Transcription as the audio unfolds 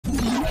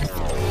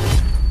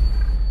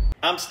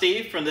I'm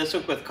Steve from This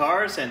Week with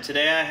Cars, and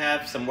today I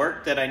have some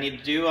work that I need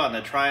to do on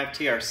the Triumph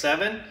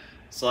TR7,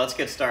 so let's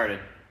get started.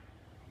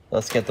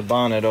 Let's get the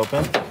bonnet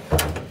open.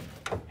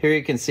 Here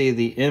you can see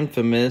the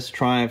infamous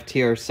Triumph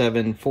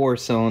TR7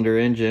 4-cylinder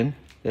engine.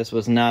 This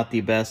was not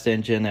the best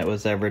engine that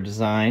was ever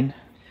designed.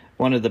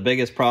 One of the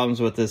biggest problems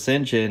with this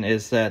engine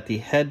is that the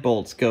head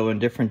bolts go in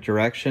different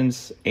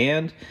directions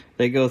and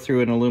they go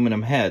through an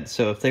aluminum head.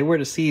 So if they were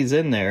to seize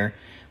in there,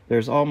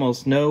 there's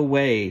almost no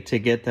way to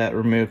get that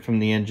removed from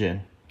the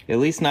engine. At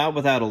least not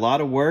without a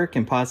lot of work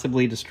and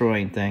possibly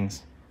destroying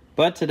things.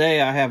 But today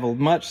I have a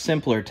much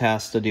simpler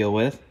task to deal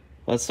with.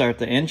 Let's start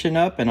the engine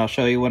up and I'll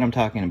show you what I'm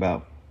talking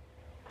about.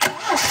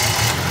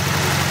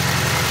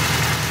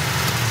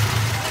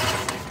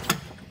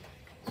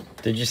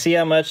 Did you see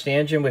how much the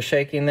engine was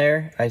shaking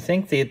there? I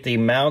think that the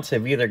mounts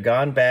have either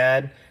gone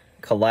bad,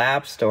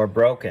 collapsed, or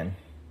broken.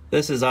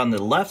 This is on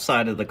the left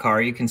side of the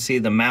car. You can see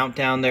the mount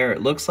down there.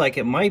 It looks like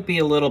it might be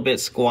a little bit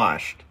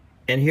squashed.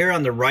 And here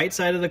on the right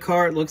side of the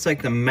car, it looks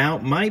like the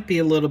mount might be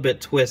a little bit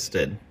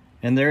twisted.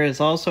 And there is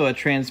also a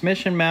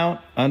transmission mount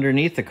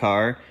underneath the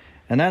car,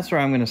 and that's where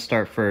I'm going to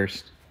start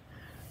first.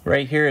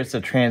 Right here is the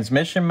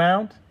transmission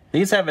mount.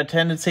 These have a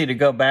tendency to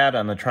go bad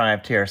on the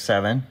Triumph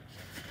TR7.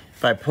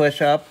 If I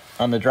push up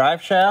on the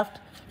drive shaft,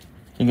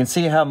 you can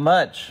see how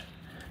much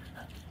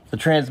the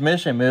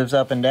transmission moves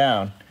up and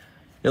down.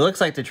 It looks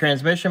like the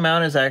transmission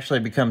mount has actually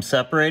become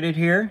separated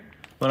here.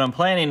 What I'm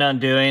planning on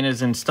doing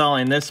is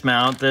installing this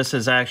mount. This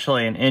is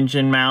actually an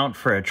engine mount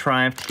for a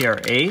Triumph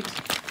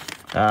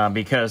TR8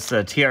 because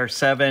the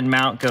TR7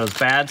 mount goes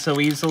bad so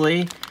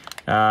easily.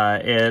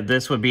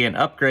 This would be an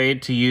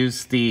upgrade to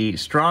use the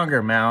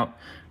stronger mount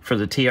for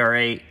the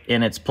TR8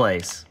 in its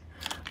place.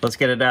 Let's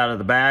get it out of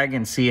the bag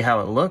and see how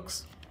it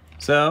looks.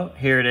 So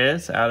here it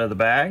is out of the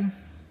bag.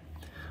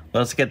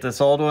 Let's get this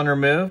old one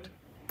removed.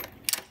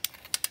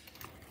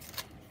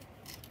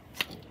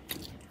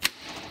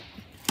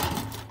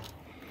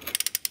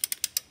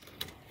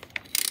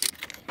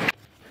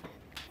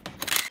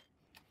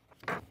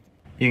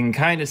 You can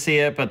kind of see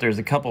it, but there's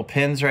a couple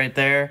pins right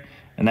there,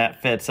 and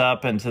that fits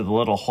up into the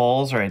little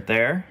holes right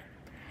there.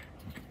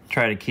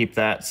 Try to keep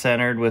that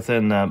centered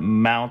within the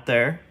mount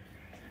there.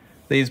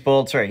 These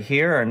bolts right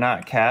here are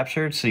not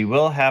captured, so you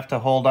will have to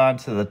hold on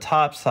to the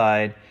top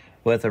side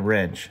with a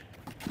wrench.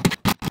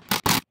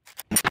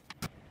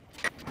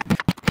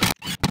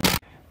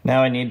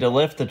 Now I need to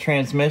lift the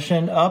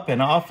transmission up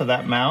and off of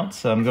that mount,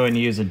 so I'm going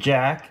to use a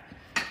jack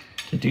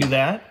to do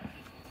that.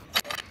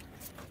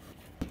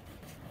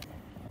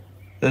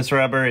 This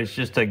rubber is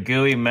just a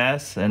gooey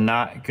mess and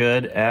not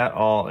good at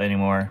all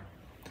anymore.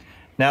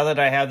 Now that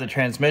I have the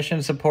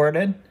transmission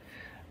supported,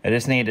 I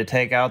just need to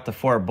take out the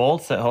 4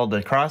 bolts that hold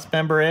the cross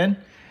member in,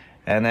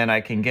 and then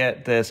I can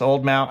get this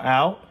old mount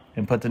out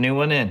and put the new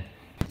one in.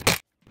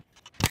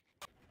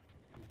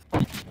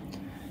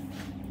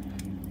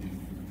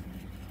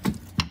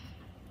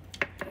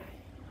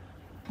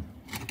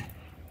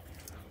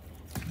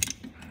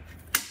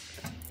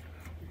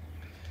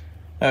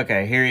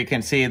 Okay, here you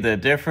can see the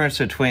difference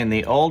between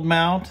the old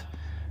mount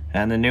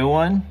and the new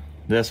one.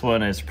 This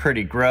one is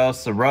pretty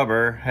gross. The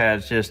rubber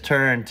has just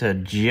turned to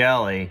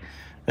jelly.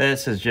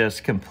 This is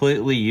just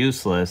completely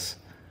useless.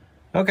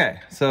 Okay,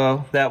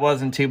 so that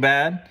wasn't too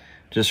bad.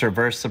 Just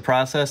reverse the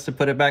process to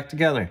put it back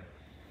together.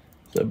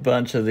 There's a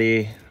bunch of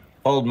the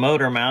old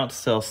motor mounts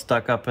still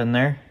stuck up in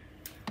there.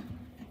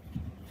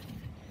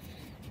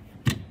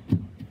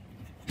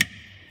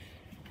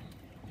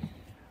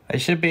 I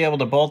should be able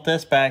to bolt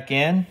this back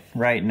in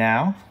right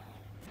now.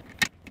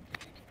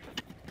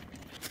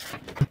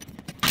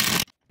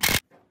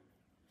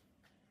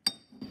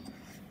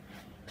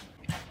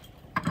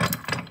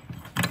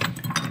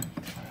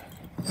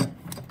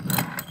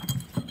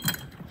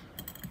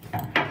 I'm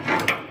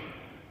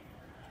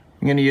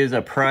going to use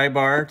a pry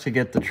bar to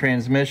get the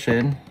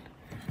transmission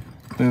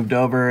moved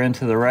over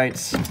into the right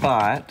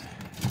spot.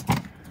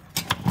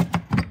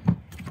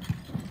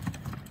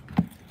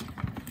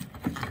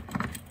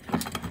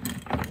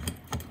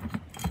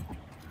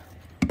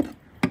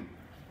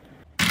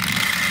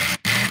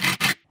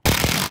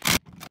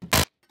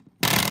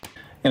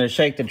 I'm going to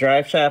shake the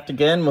drive shaft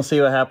again. We'll see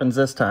what happens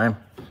this time.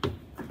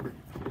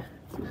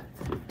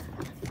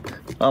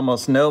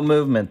 Almost no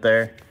movement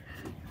there.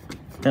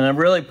 And I'm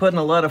really putting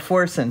a lot of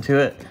force into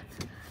it.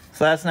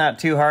 So that's not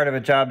too hard of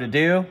a job to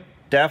do.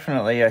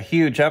 Definitely a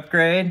huge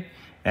upgrade.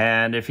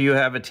 And if you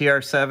have a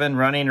TR7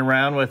 running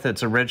around with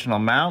its original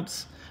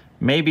mounts,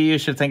 maybe you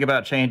should think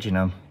about changing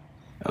them.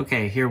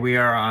 Okay, here we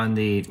are on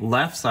the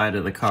left side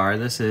of the car.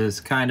 This is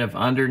kind of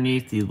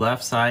underneath the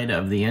left side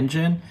of the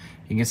engine.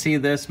 You can see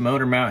this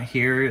motor mount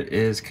here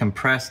is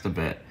compressed a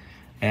bit,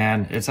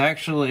 and it's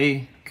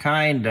actually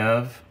kind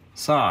of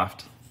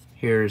soft.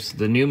 Here's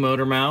the new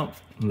motor mount.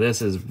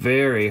 This is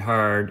very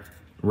hard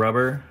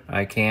rubber.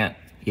 I can't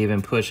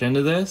even push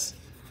into this,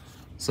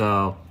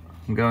 so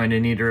I'm going to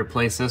need to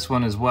replace this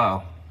one as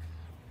well.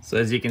 So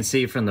as you can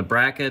see from the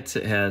brackets,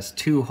 it has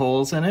 2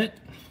 holes in it,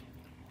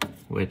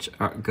 which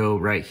go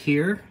right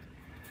here,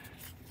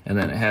 and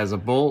then it has a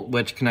bolt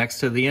which connects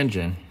to the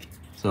engine.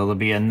 So there'll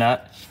be a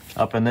nut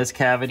up in this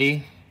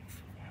cavity,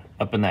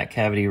 up in that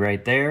cavity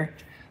right there,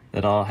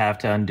 that I'll have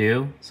to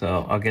undo.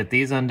 So I'll get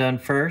these undone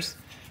first,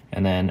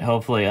 and then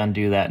hopefully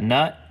undo that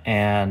nut,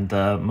 and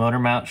the motor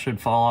mount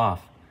should fall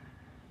off.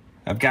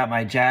 I've got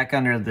my jack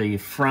under the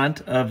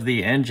front of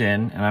the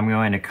engine, and I'm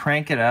going to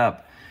crank it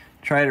up,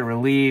 try to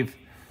relieve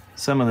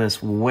some of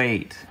this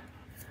weight.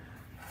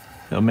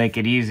 It'll make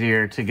it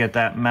easier to get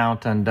that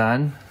mount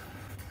undone.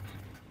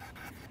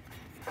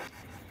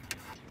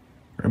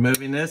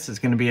 Removing this is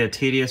going to be a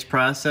tedious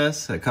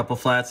process, a couple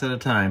flats at a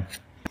time.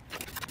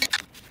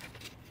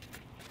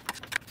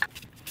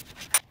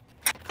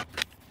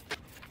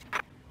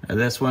 Now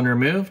this one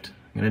removed,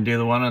 I'm going to do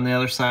the one on the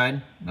other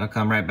side. I'll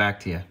come right back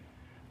to you.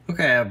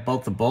 Okay, I have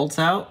both the bolts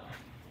out.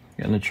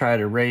 I'm going to try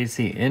to raise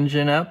the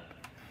engine up,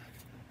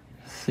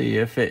 see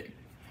if it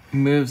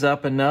moves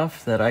up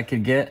enough that I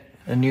could get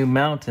a new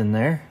mount in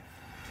there.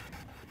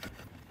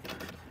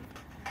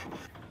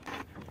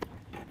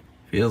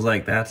 Feels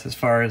like that's as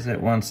far as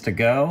it wants to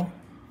go.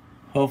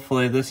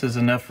 Hopefully this is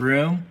enough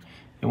room,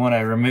 and when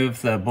I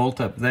remove the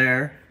bolt up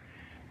there,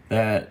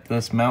 that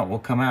this mount will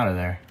come out of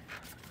there.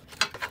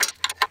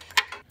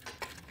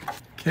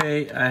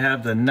 Okay, I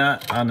have the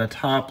nut on the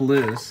top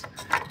loose,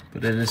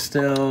 but it is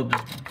still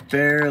just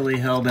barely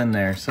held in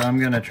there. So I'm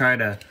gonna try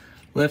to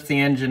lift the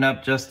engine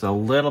up just a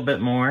little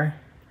bit more.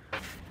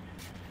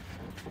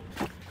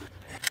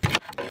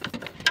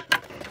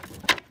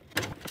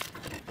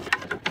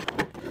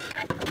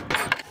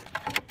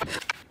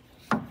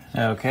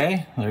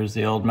 Okay, there's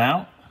the old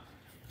mount.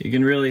 You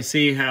can really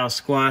see how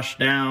squashed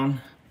down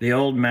the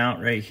old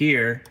mount right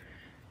here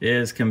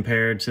is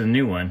compared to the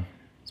new one.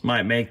 This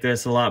might make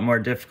this a lot more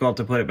difficult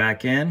to put it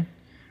back in,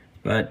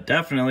 but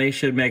definitely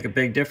should make a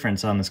big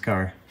difference on this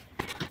car.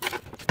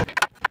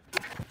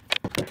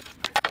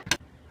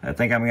 I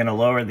think I'm going to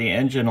lower the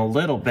engine a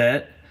little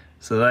bit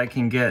so that I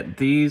can get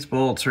these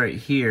bolts right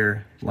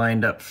here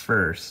lined up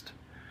first.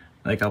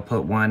 Like I'll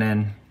put one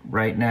in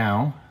right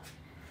now.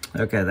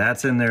 Okay,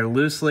 that's in there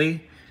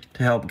loosely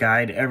to help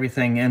guide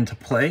everything into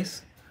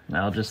place.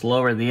 Now I'll just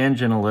lower the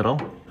engine a little.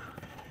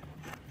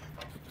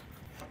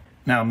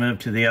 Now I'll move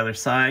to the other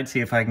side, see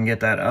if I can get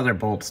that other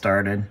bolt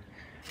started,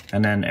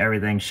 and then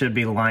everything should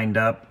be lined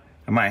up.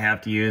 I might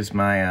have to use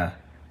my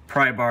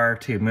pry bar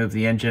to move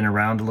the engine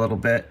around a little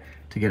bit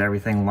to get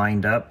everything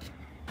lined up.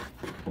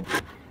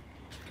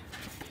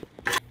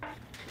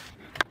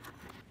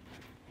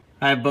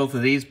 I have both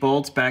of these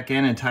bolts back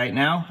in and tight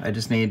now. I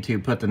just need to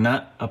put the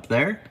nut up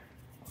there.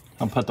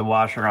 I'll put the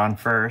washer on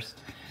first.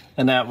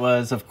 And that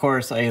was, of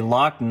course, a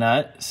lock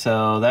nut,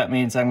 so that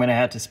means I'm gonna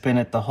have to spin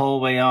it the whole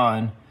way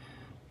on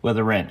with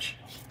a wrench.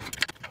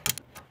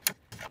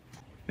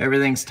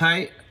 Everything's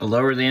tight. I'll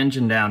lower the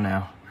engine down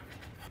now.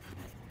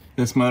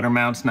 This motor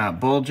mount's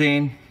not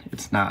bulging,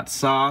 it's not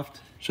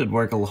soft. Should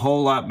work a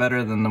whole lot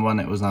better than the one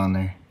that was on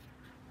there.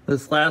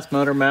 This last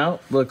motor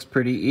mount looks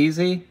pretty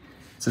easy.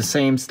 It's the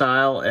same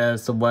style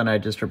as the one I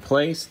just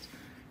replaced.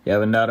 You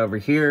have a nut over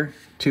here,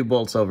 2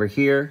 bolts over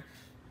here.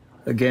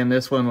 Again,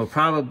 this one will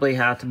probably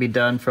have to be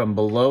done from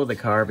below the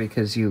car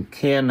because you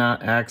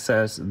cannot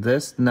access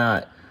this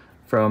nut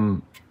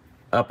from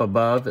up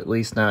above, at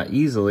least not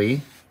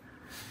easily.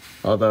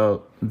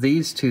 Although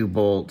these 2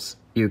 bolts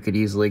you could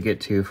easily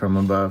get to from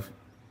above.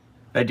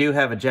 I do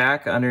have a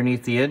jack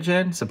underneath the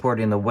engine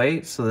supporting the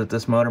weight so that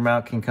this motor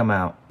mount can come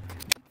out.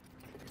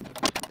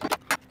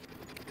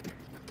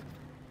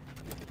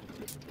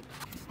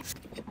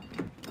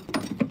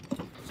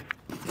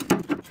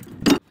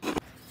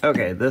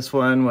 Okay, this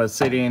one was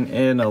sitting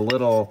in a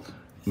little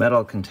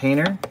metal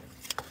container.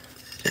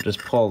 So just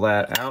pull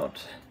that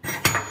out,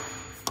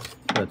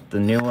 put the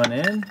new one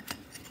in,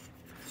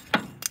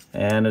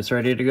 and it's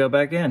ready to go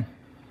back in.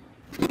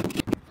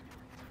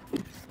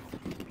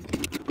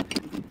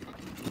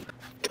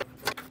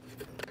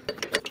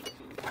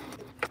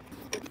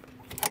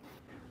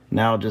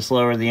 Now I'll just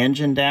lower the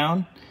engine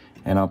down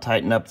and I'll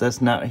tighten up this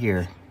nut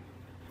here.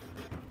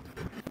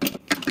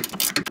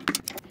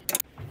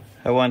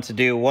 I want to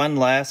do one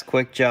last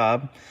quick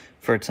job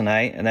for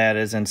tonight, and that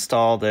is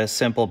install this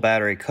simple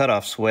battery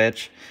cutoff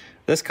switch.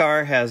 This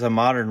car has a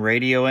modern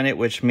radio in it,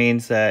 which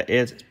means that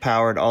it's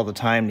powered all the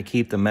time to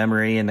keep the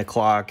memory and the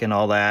clock and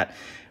all that.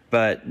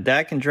 But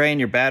that can drain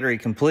your battery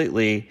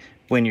completely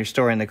when you're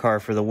storing the car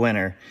for the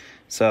winter.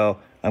 So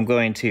I'm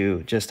going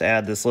to just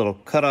add this little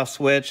cutoff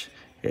switch.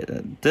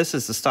 This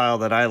is the style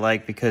that I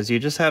like because you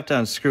just have to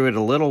unscrew it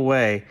a little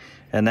way,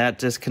 and that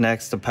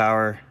disconnects the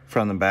power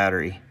from the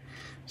battery.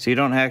 So you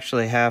don't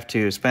actually have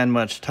to spend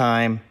much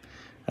time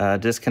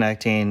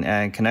disconnecting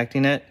and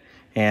connecting it.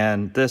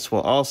 And this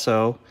will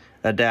also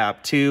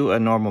adapt to a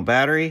normal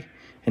battery,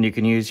 and you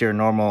can use your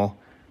normal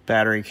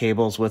battery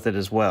cables with it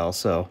as well.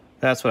 So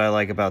that's what I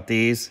like about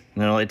these,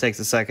 and it only takes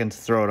a second to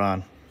throw it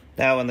on.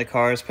 Now when the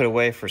car is put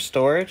away for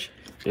storage,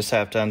 just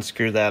have to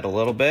unscrew that a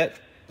little bit.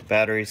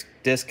 Battery's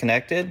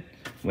disconnected.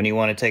 When you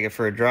want to take it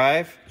for a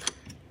drive,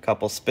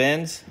 couple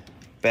spins,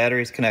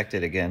 battery's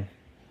connected again.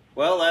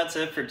 Well, that's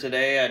it for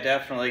today. I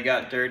definitely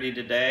got dirty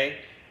today.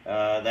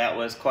 That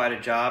was quite a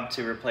job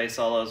to replace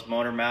all those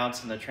motor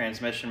mounts and the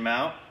transmission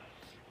mount.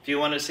 If you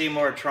want to see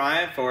more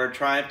Triumph or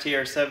Triumph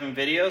TR7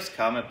 videos,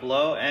 comment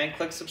below and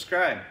click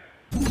subscribe.